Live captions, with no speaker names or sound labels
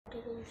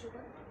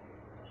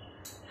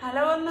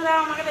Hello বন্ধুরা,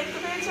 আমাকে দেখতে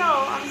পেয়েছো?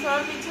 আমি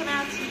সবার পিছনে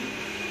আছি।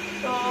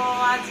 তো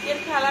আজকের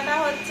খেলাটা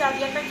হচ্ছে,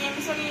 আজকে একটা গেম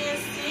শো নিয়ে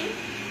এসেছি।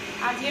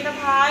 আজকে এটা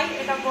ভাই,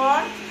 এটা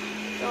বর।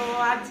 তো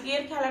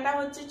আজকের খেলাটা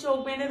হচ্ছে চোখ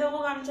বেঁধে দেবো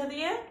গামছা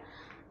দিয়ে,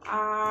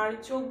 আর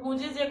চোখ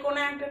বুঝে যে কোনো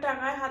একটা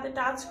টাকায় হাতে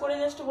টাচ করে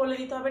জাস্ট বলে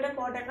দিতে হবে এটা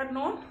ক টাকার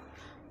নোট,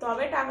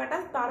 তবে টাকাটা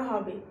তার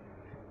হবে।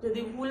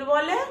 যদি ভুল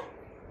বলে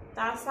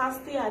তার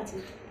শাস্তি আছে,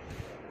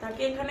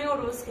 তাকে এখানেও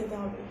রোজ খেতে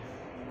হবে।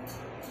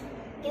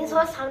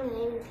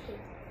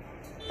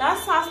 তার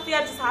শাস্তি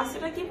আছে,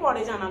 শাস্তিটা কি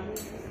পরে জানাবো।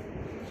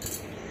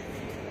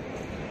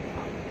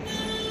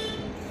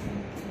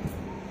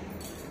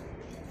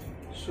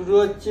 শুরু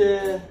হচ্ছে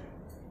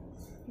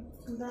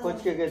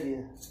কোচকে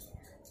দিয়ে,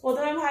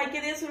 প্রথমে ভাইকে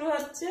দিয়ে শুরু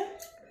হচ্ছে।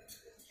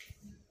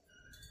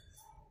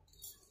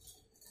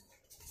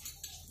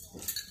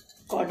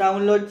 কটা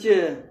আঙুল হচ্ছে?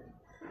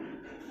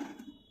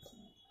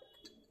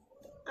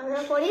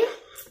 আমরা করি।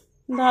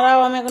 দাঁড়াও,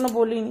 আমি এখনো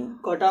বলিনি।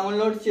 কটা আঙুল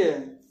হচ্ছে?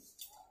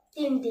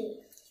 3টে।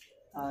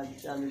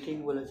 আচ্ছা, আমি ঠিক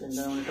বলেছেন,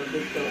 তার মানে তো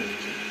দেখতে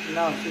পাচ্ছি।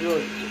 না, শুরু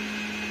হচ্ছে।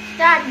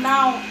 Start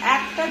now.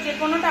 একটা যে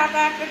কোনো টাকা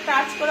একটা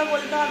টাচ করে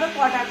বলতে হবে ক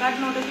টাকার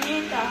নোটে দিয়ে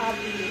হাত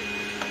দিবে,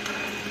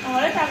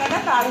 তাহলে টাকাটা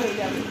তার হয়ে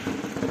যাবে।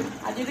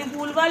 আর যদি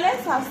ভুল বলে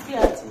শাস্তি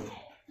আছে,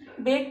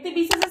 ব্যক্তি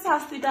বিশেষে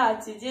শাস্তিটা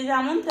আছে, যে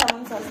যেমন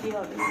তেমন শাস্তি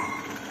হবে,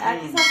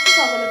 একই শাস্তি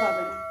সকলে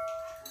পাবে না।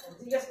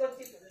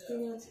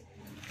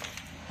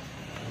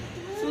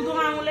 শুধু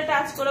আঙুলে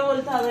টাচ করে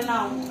বলতে হবে,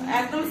 নাও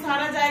একদম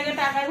সারা জায়গায়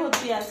টাকায়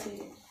ভর্তি আছে,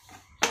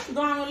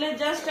 শুধু আঙুলে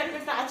জাস্ট একটা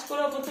টাচ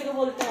করে ওপর থেকে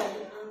বলতে হবে।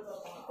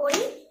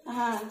 করি?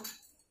 হ্যাঁ,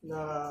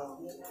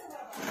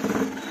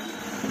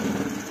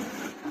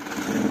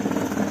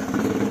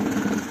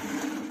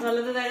 ভালো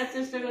তো দেখার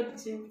চেষ্টা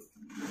করছি।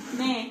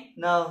 নে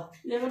নাও,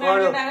 দেখো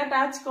একটা টাকা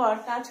টাচ কর,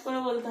 টাচ করে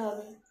বলতে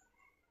হবে।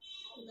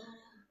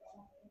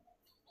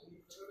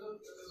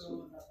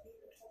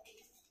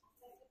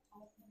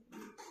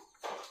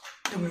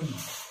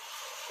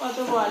 কত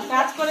বল,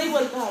 টাচ করেই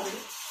বলতে হবে।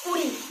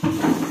 20।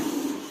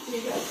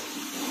 ঠিক আছে,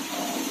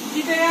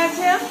 জিতে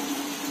গেছে।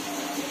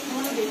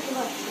 দেখতে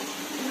পাচ্ছি।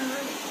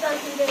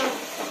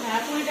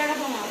 হ্যাঁ, 20 টাকা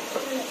তোমার।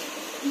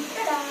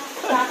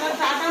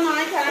 টাকা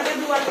নয়, খেলাটা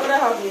দুবার করে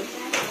হবে।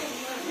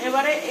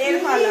 এবারে এর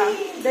পালা।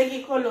 দেখি,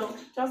 খোলো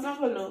চশমা,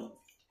 খোলো।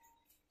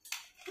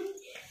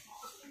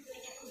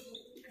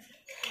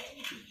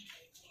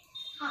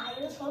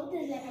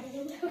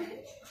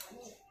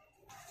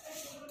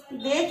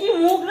 দেখি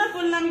মুখ না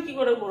করলে আমি কি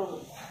করে করবো।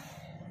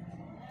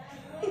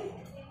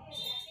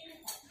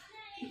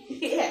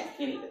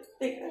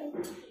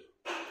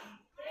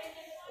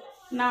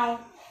 নাও,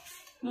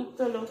 মুখ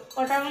তোলো।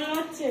 কটা আঙুল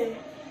হচ্ছে?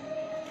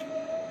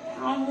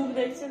 আমার মুখ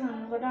দেখছে না,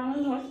 কটা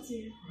আঙুল হচ্ছে?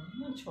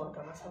 6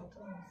 টাকা 7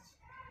 টাকা।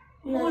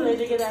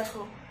 এদিকে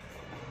দেখো,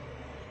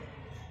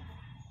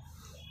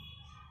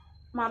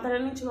 মাথাটা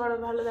নিচু করো,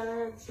 ভালো দেখা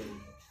যাচ্ছে।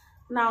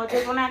 নাও, যে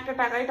কোনো একটা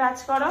টাকায় টাচ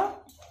করো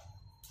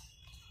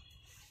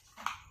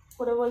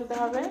করে বলতে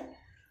হবে।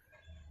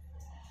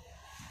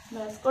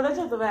 ব্যাস,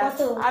 করেছো তো? ব্যাস,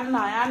 আর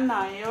নয়, আর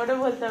নয়, এবারে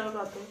বলতে হবে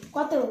কত।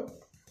 কত?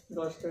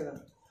 10 টাকা।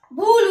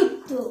 ভুল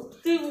উত্তর।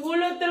 তুই ভুল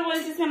উত্তর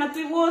বলছিস কেন?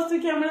 তুই বস, তুই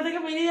ক্যামেরা থেকে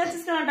বেরিয়ে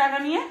যাচ্ছিস কেন টাকা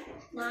নিয়ে?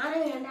 না রে,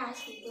 এটা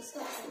আসি।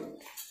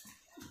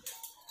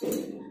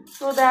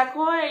 তো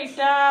দেখো,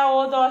 এইটা ও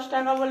 10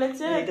 টাকা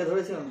বলেছে, এটা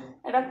ধরেছিলাম,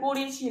 এটা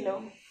 20 ছিল।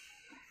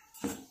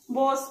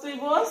 বস, তুই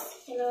বস,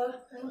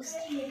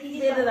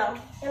 বেঁধে দাও,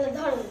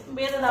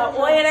 বেঁধে দাও।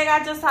 ও হেরে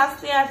গেছে,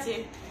 শাস্তি আছে।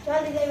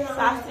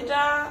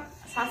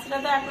 শাস্তিটা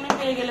তো এখনই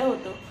পেয়ে গেলে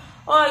হতো।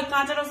 ওই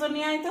কাঁচা রসুন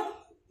নিয়ে আয় তো।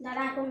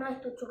 দাঁড়া, এখন না,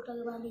 একটু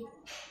চোখটাকে বাঁধি।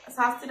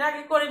 শাস্তিটা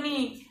আগে করে নি,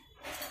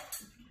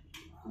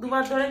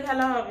 দুবার ধরে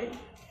খেলা হবে।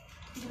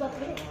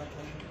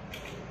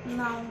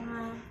 নাও,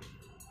 হ্যাঁ,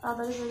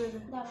 তাড়াতাড়ি করে দে।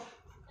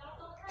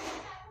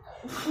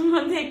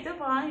 দেখতে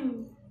পাইনি।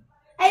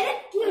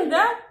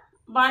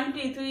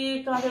 বান্টি, তুই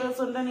কাঁচা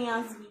রসুনটা নিয়ে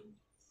আসবি।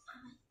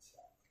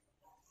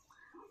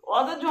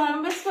 অত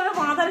জম্বেশ করে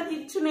বাঁধার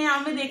কিচ্ছু নেই,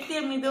 আমি দেখতে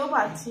এমনিতেও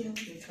পাচ্ছি।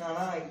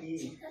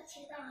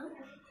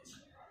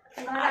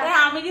 আরে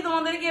আমি কি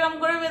তোমাদেরকে এরকম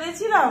করে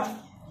বেঁধেছিলাম?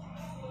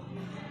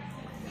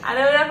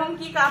 আরে ওইরকম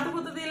কি কাঁদু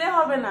কুতু দিলে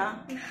হবে না।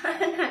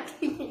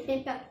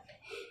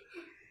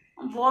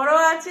 বড়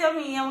আছে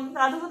আমি, আমাকে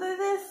কাঁদু কুতু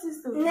দিতে এসেছিস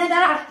তুই?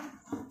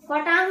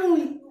 কটা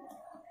আঙুল?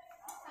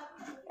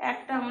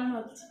 একটা আঙুল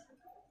হচ্ছে।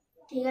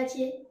 ঠিক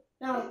আছে,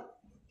 নাও।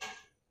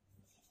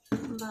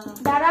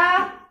 দাঁড়া,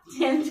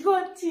 চেঞ্জ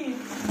করছি।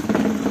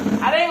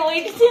 আরে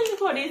ওইটা চেঞ্জ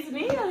করিস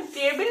নি,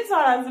 টেবিল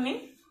সরাসনি।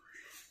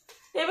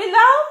 টেবিল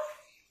দাও।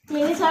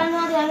 টেবিল সরানো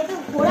আগে আমি তো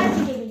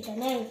ঘোরাচ্ছি টেবিলটা।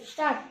 নে,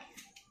 স্টার্ট।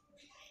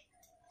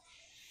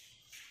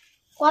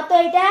 কত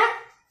এটা?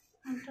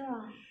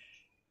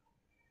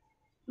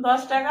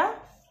 10 টাকা।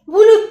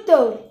 ভুল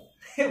উত্তর।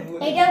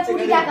 এটা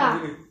 20 টাকা।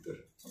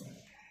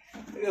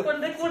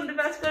 কোনটা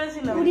টাচ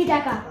করেছিলাম? 20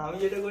 টাকা। আমি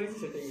যেটা করেছি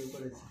সেটাই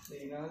করেছি,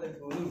 এই না হলে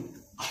ভুল।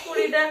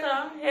 20 টাকা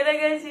হেরে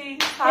গেছি।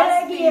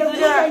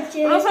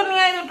 রসুন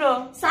নিয়ে আয় দুটো।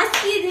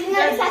 শাস্তি দিবি না?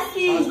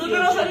 শাস্তি দুটো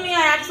রসুন নিয়ে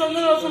আয়,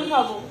 একসঙ্গে রসুন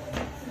খাবো।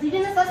 দিবি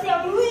না শাস্তি?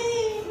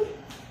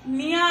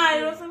 নিয়ে আয়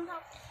রসুন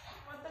খাবো।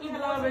 কি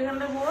বলবো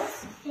এখানে বস।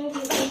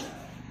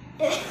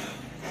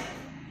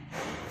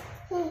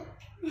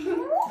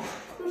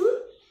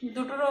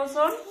 দুটো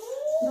রসুন,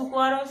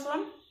 দুকোয়া রসুন,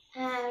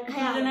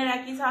 দুজনের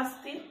একই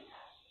শাস্তি।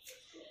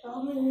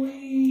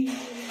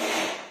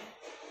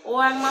 ও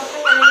একমাত্র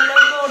হেরে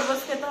গেলে তো ওর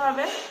বস খেতে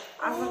হবে।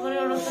 আশা করি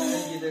ওর রসুন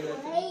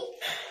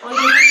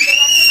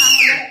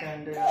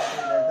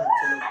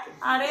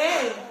আরে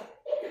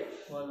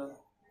বলো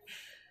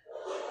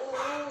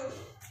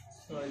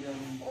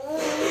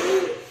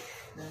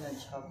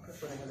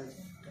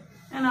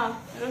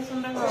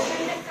রসুনটা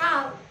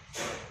খাও,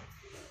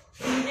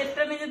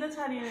 নিজেরটা নিজে তো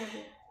ছাড়িয়ে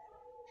নেবে।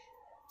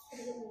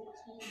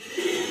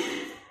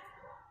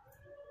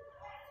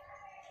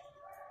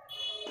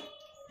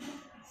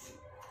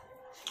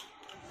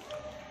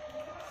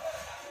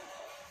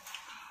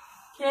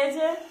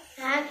 খেয়েছে?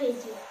 হ্যাঁ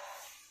খেয়েছি।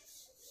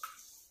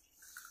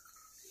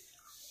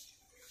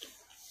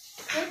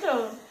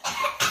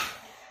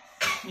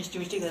 মিষ্টি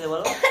মিষ্টি খেতে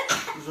বলো,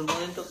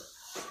 জন্মদিন তো।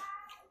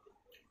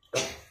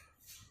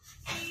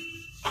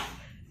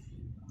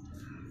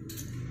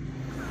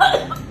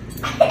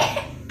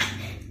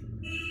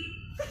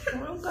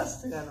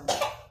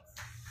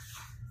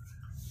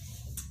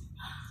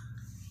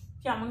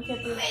 কেমন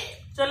খেতে?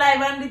 চলাই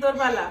বান্ডি তোর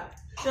পালা,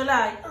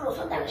 চলাই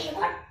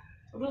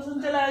রসুন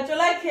চলাই,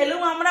 চলাই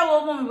খেলুম আমরা, ও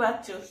মমি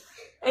পাচ্ছ।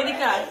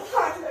 এদিকে আয়,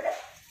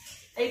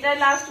 এইটাই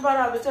লাস্ট বার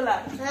হবে। চলাই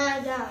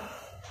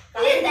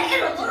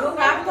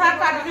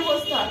কাটবি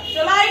বসতে হয়।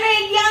 চলাই না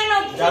এগিয়ে আয় না,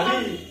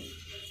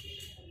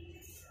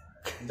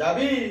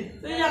 যাবি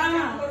তুই যা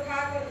না।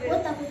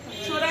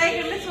 চোরাই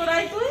গেলে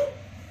চোরাই তুই।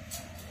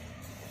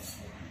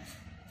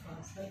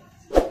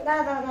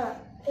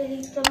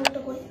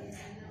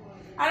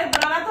 আরে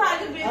দাঁড়া তো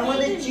আগে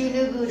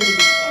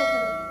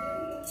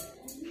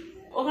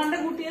ওখানটা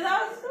গুটিয়ে দাও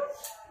একটু।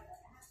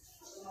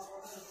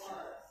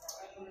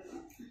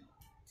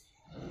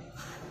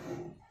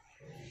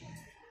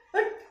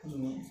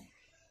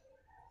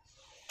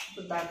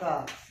 টাকা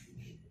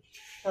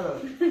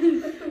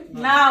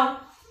নাও,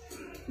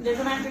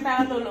 যেখানে একটা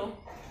টাকা তোলো।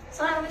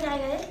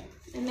 জায়গায়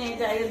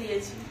জায়গা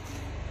দিয়েছি।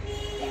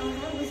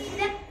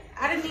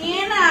 আরে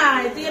নিয়ে না,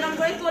 তুই এরকম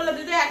করে তোলে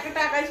দিতে একটা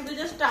টাকায় শুধু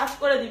জাস্ট টাচ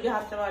করে দিবি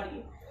হাতটা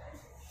বাড়িয়ে।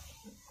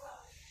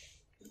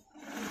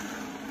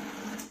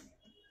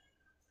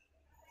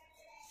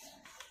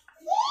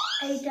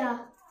 এইটা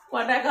ক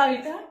টাকা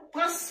ওইটা?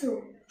 500।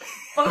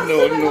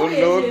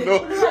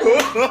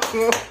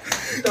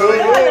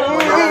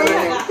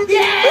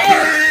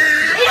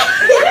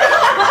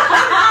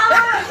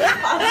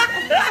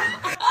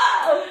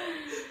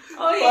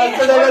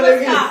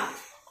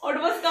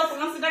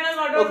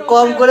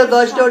 কম করে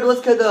 10টা ওটবস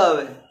খেতে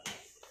হবে।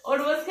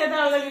 ওটবস খেতে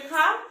হবে,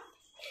 খা।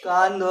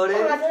 কান ধরে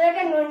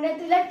একটা নোট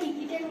তুলে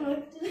টিকিটের নোট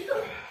তুলে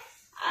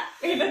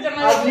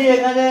আপনি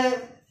এখানে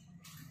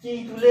কি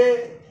তুলে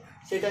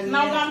সেটা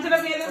নাও, গামছাটা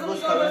দিয়ে দে। তুমি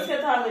ওটবস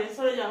খেতে হবে,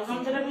 সরে যাও,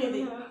 গামছাটা দিয়ে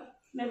দে।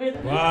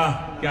 वाह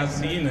क्या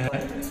सीन है,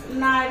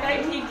 না এটাই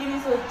ঠিক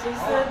জিনিস হচ্ছে।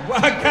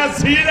 वाह क्या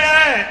सीन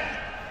है।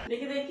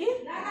 দেখি দেখি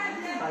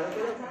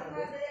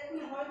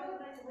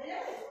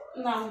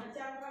না,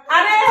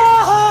 আরে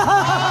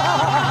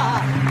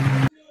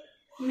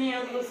নিয়ে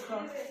ওটবস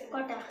খাও।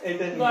 কটা?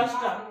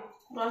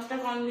 10টা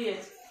কম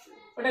দিয়েছে।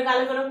 ওটা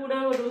গালে করে পুরো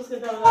ওটবস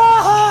খেতে হবে।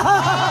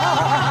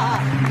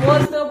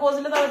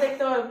 বসলে তবে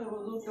দেখতে পাবে পুরো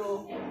দুটো।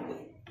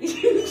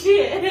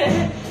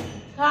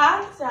 খা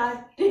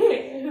 4টে।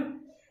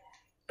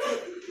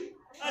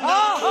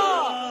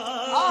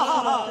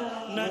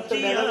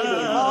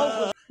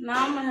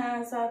 নাম হ্যাঁ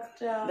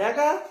 7টা।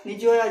 দেখা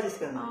নিচে হয়ে আছিস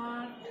কেন?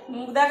 8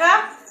 মুখ দেখা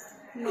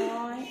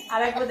 9। আর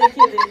একবার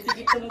দেখিয়ে দে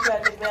টিকিটটা মুখে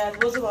আছে। ব্যাস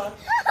বসে পড়,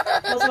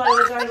 বসে পড়।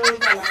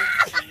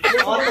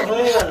 আমার তো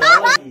হয়ে গেল।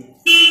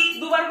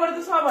 দুবার করে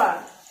তো সবার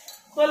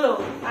হলো,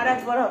 আর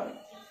একবার হবে।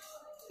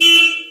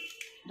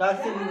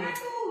 ডাকতে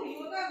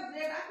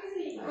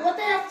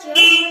কোথায় যাচ্ছি?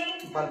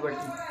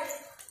 পালপাটি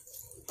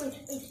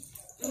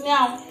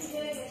নাও।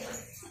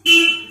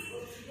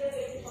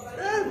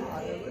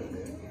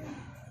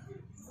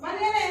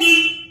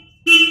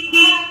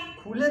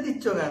 খুলে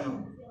দিচ্ছ কেন?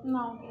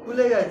 নাও,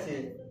 খুলে গেছে।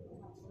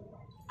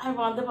 আমি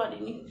বাঁধতে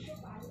পারিনি।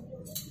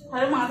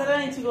 আরে মাথাটা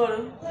নিচু করো।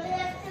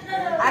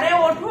 আরে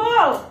ওঠো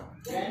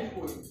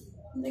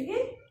দেখি।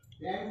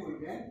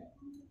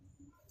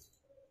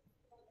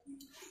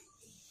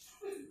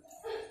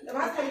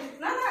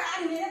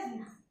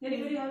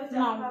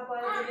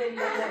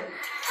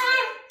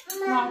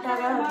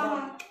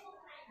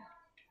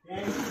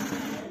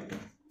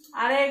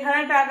 আরে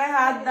এখানে টাকায়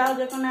হাত দাও,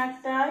 যেখানে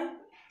একটাই।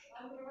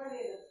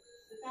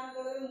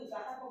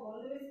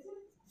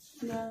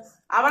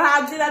 আবার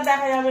হাত দিলে আর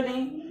দেখা যাবে না।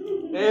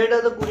 এটা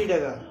তো 20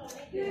 টাকা।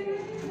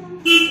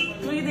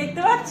 তুমি কি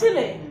দেখতে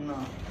পাচ্ছিলে? না,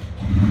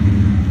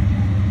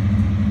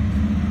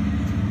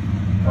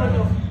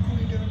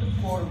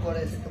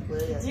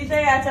 জিতে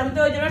গেছে। আমি তো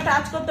ওই জন্য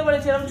টাচ করতে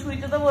বলেছিলাম,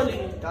 ছুঁইতে তো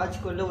বলিনি। টাচ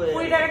করলে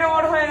 20 টাকাটা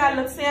ওর হয়ে গেল।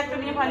 সে একটা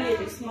নিয়ে পালিয়ে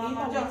গেছে।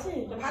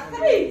 ভাত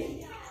খাবি?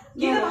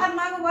 ভাত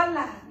মাগো বল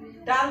না,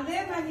 ডাল দে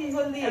নাকি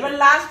ঝোল দিয়ে। এবার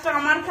লাস্ট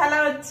আমার খেলা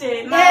হচ্ছে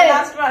না,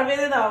 লাস্ট বার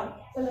বেঁধে দাও।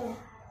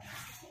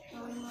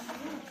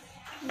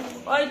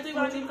 ওই তুই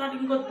বাজির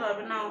কাটিং করতে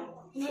হবে নাও।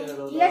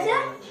 ঠিক আছে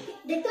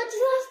দেখতে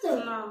পাচ্ছিস না তো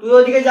না তুই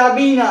ওদিকে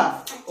যাবি না,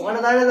 ওখানে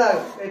দাঁড়িয়ে থাক,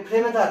 এই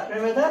ফ্রেমে থাক,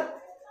 ফ্রেমে থাক,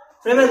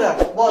 ফ্রেমে থাক,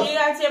 বস। ঠিক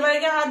আছে এবারে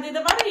কি হাত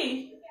দিতে পারি?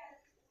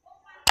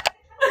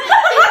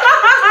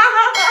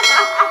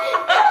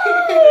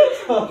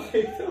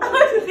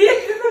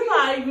 দেখতে তো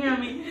পাইনি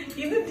আমি,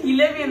 কিন্তু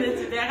ঢিলে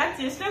বেঁধেছি, দেখার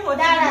চেষ্টা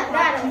করছি।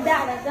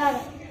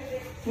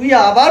 তুই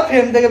আবার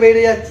ফ্রেম থেকে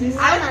বেরিয়ে যাচ্ছিস।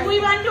 আরে তুই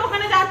বান্টি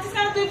ওখানে যাচ্ছিস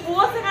কেন? তুই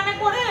বস এখানে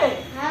করে।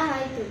 হ্যাঁ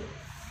হাই তো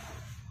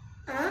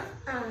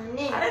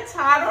নে আরে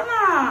ছাড়ো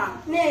না।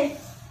 নে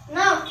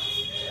না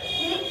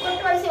তুই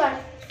করতে পারছিস এবার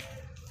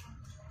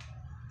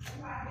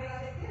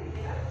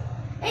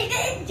এই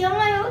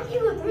জমায় ও কি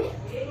গো তুমি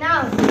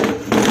নাও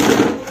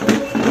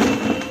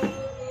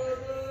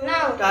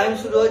নাও টাইম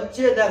শুরু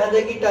হচ্ছে, দেখা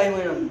দেখি টাইম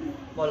হয়ে যাবে,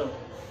 বলো।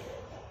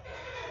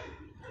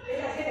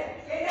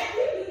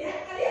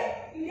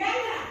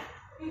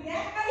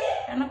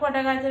 কেন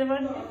কটা গাছের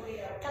বাড়ি?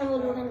 আমি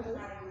বলবো ওখানে তো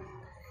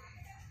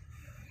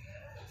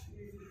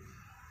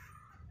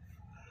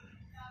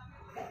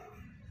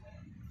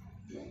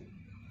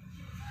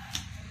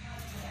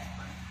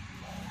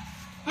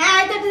হ্যাঁ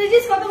এটা তুই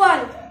দিস কত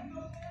বল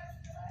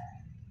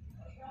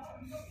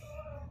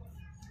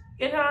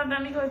কে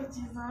টানাটানি করছিস?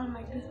 আমার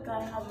নাকি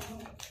গায়ে হাত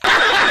দিবি।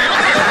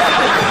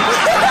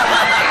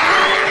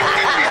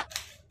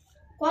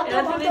 কত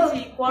এটা কত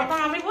তুলেছি, কথা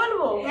আমি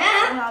বলবো?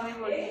 হ্যাঁ। আমি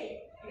বলবো।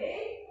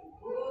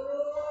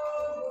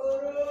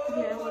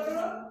 হ্যাঁ,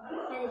 বলবো।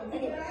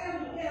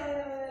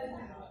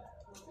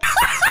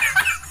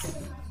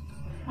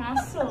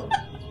 500?